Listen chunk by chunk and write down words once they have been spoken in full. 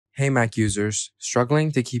Hey Mac users,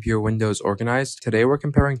 struggling to keep your windows organized? Today we're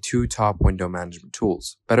comparing two top window management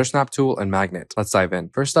tools, Bettersnaptool and Magnet. Let's dive in.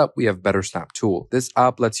 First up, we have Bettersnaptool. This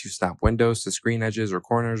app lets you snap windows to screen edges or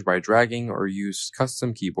corners by dragging or use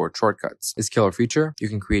custom keyboard shortcuts. Its killer feature? You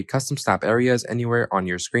can create custom snap areas anywhere on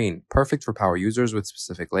your screen, perfect for power users with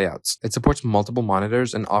specific layouts. It supports multiple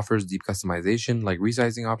monitors and offers deep customization like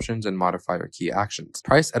resizing options and modifier key actions.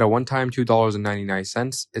 Priced at a one-time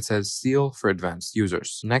 $2.99, it says Steal for advanced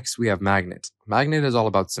users. Next, we have Magnet. Magnet is all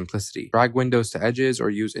about simplicity. Drag windows to edges or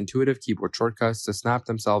use intuitive keyboard shortcuts to snap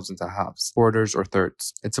themselves into halves, quarters, or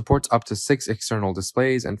thirds. It supports up to 6 external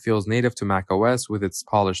displays and feels native to macOS with its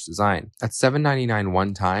polished design. At $7.99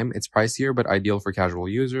 one time, it's pricier but ideal for casual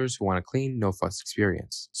users who want a clean, no-fuss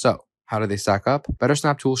experience. So, how do they stack up?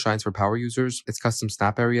 Bettersnaptool shines for power users. Its custom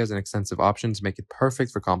snap areas and extensive options make it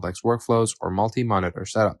perfect for complex workflows or multi-monitor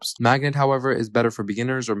setups. Magnet, however, is better for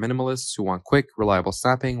beginners or minimalists who want quick, reliable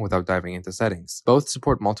snapping without diving into settings. Both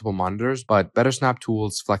support multiple monitors, but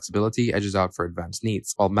Bettersnaptool's flexibility edges out for advanced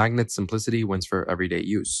needs, while Magnet's simplicity wins for everyday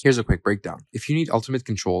use. Here's a quick breakdown. If you need ultimate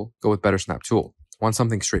control, go with Bettersnaptool. Want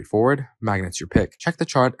something straightforward? Magnet's your pick. Check the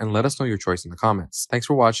chart and let us know your choice in the comments. Thanks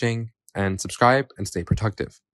for watching, and subscribe and stay productive.